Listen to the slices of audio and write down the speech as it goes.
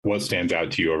what stands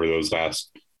out to you over those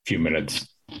last few minutes?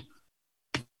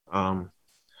 I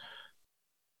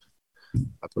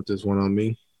put this one on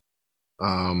me.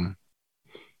 I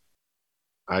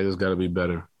just got to be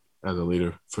better as a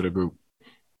leader for the group.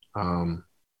 I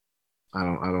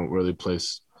don't really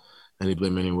place any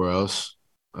blame anywhere else.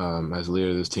 As a leader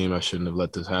of this team, I shouldn't have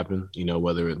let this happen. You know,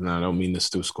 whether it's not, I don't mean this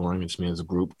through scoring. It's me as a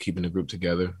group, keeping the group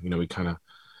together. You know, we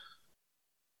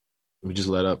just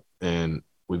let up, and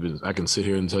I can sit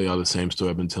here and tell y'all the same story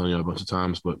I've been telling y'all a bunch of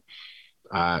times, but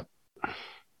I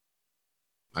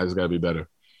just got to be better.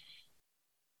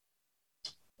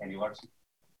 Andy Larson.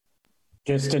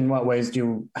 Just in what ways do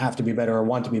you have to be better or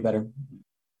want to be better?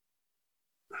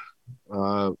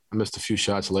 I missed a few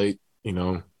shots late, you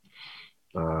know,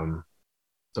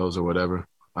 those or whatever.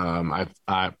 I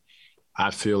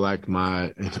feel like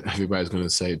everybody's going to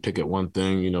say pick at one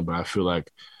thing, you know, but I feel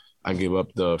like I gave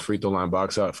up the free throw line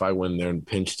box out. If I went there and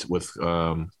pinched with,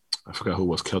 I forgot who it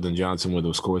was, Keldon Johnson, where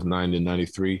the score was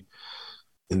 90-93.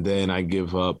 And then I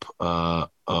give up a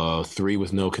three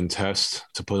with no contest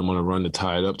to put him on a run to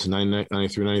tie it up to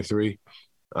 93-93.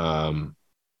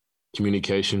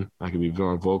 Communication, I could be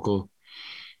very vocal.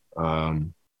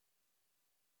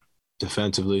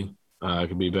 Defensively, I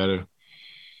could be better.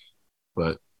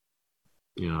 But,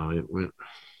 you know, it went,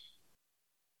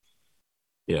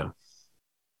 yeah.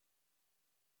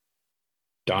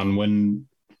 Don, when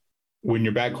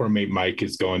your backcourt mate Mike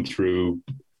is going through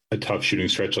a tough shooting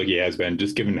stretch like he has been,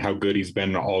 just given how good he's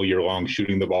been all year long,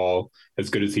 shooting the ball, as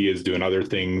good as he is doing other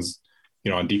things,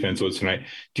 you know, on defense was tonight.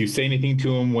 Do you say anything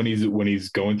to him when he's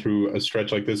going through a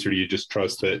stretch like this, or do you just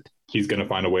trust that he's going to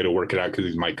find a way to work it out because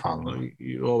he's Mike Conley?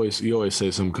 You always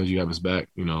say something because you have his back,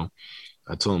 you know.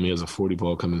 I told him he has a 40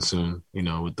 ball coming soon, you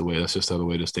know, that's just how the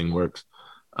way this thing works.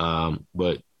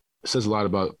 But it says a lot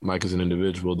about Mike as an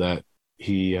individual that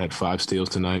he had 5 steals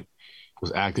tonight,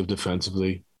 was active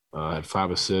defensively, had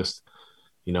 5 assists.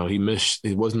 You know,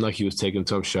 it wasn't like he was taking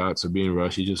tough shots or being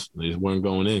rushed. They just weren't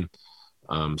going in.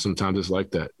 Sometimes it's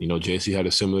like that. You know, JC had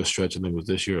a similar stretch, I think it was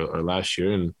this year or last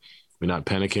year, and we're not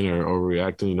panicking or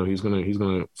overreacting. You know, he's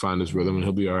gonna find his rhythm and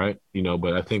he'll be all right. You know,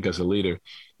 but I think as a leader,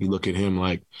 you look at him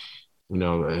like, you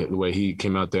know, the way he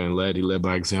came out there and he led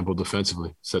by example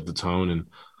defensively, set the tone, and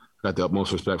got the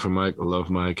utmost respect for Mike. I love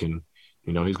Mike, and,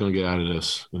 you know, he's going to get out of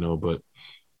this, you know, but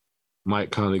Mike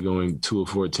Conley going 2 of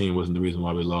 14 wasn't the reason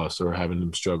why we lost, or having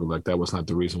him struggle. Like, that was not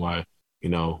the reason why, you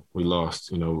know, we lost.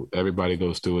 You know, everybody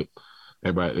goes through it.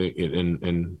 Everybody,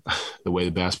 and the way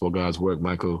the basketball gods work,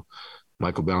 Michael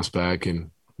bounced back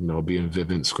and, you know, being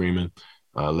vivid, screaming,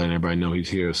 letting everybody know he's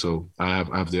here. So I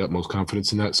have the utmost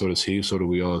confidence in that. So does he. So do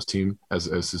we all as team, as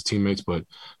his teammates. But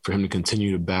for him to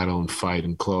continue to battle and fight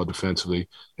and claw defensively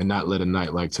and not let a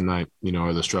night like tonight, you know,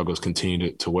 or the struggles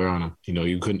continue to wear on him. You know,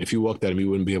 you couldn't, if you walked at him,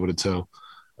 you wouldn't be able to tell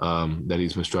that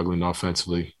he's been struggling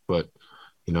offensively. But,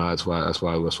 you know, that's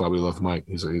why we love Mike.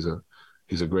 He's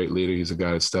a great leader. He's a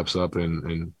guy that steps up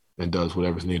and does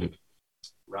whatever's needed.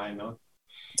 Ryan, no?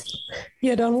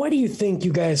 Yeah, Don, why do you think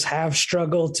you guys have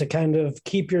struggled to kind of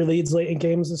keep your leads late in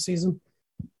games this season?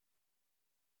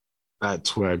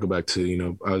 That's where I go back to, you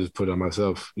know, I'll just put it on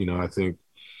myself. You know, I think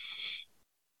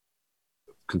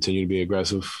continue to be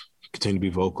aggressive, continue to be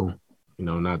vocal, you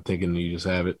know, not thinking you just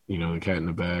have it, you know, the cat in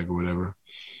the bag or whatever.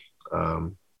 I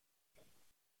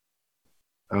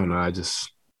don't know.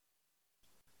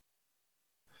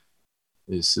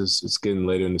 It's getting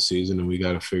later in the season and we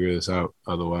got to figure this out.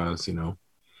 Otherwise, you know,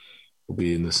 we'll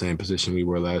be in the same position we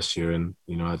were last year. And,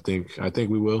 you know, I think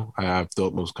we will. I have the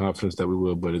utmost confidence that we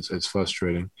will, but it's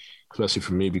frustrating, especially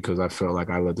for me, because I felt like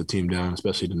I let the team down,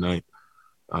 especially tonight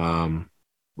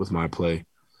with my play.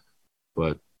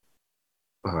 But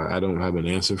I don't have an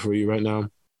answer for you right now.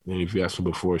 And if you asked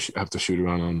me before, I have to shoot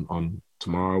around on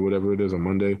tomorrow, whatever it is, on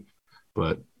Monday.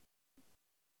 But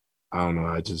I don't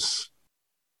know.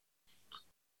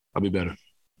 I'll be better.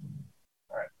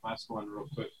 All right, last one real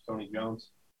quick. Tony Jones.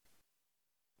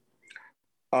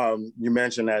 You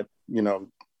mentioned that, you know,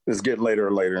 it's getting later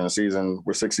and later in the season.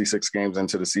 We're 66 games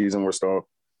into the season. We're still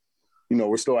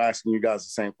asking you guys the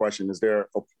same question. Is there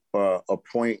a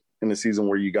point in the season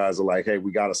where you guys are like, hey,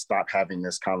 we got to stop having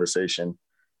this conversation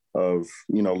of,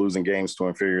 you know, losing games to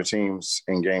inferior teams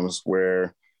in games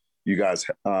where you guys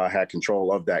had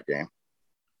control of that game?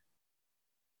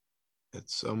 At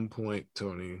some point,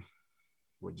 Tony,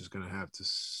 we're just going to have to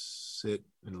sit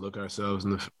and look ourselves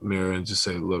in the mirror and just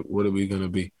say, look, what are we going to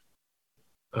be?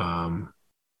 1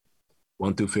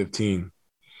 through 15.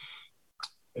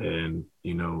 And,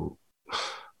 you know,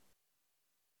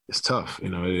 it's tough. You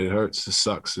know, it hurts. It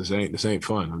sucks. This ain't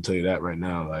fun. I'll tell you that right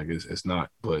now. Like, it's not.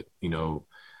 But, you know,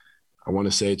 I want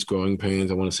to say it's growing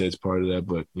pains. I want to say it's part of that,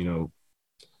 but, you know,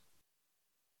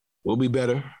 we'll be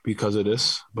better because of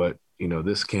this. But, you know,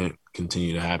 this can't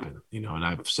continue to happen, you know, and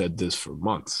I've said this for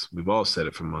months. We've all said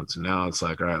it for months. And now it's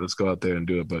like, all right, let's go out there and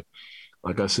do it. But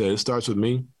like I said, it starts with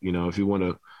me. You know, if you want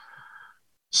to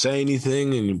say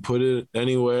anything and you put it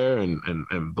anywhere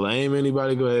and blame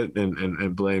anybody, go ahead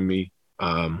and blame me.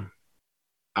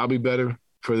 I'll be better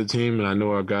for the team, and I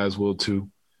know our guys will too.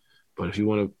 But if you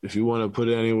want to put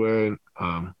it anywhere,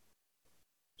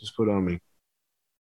 just put it on me.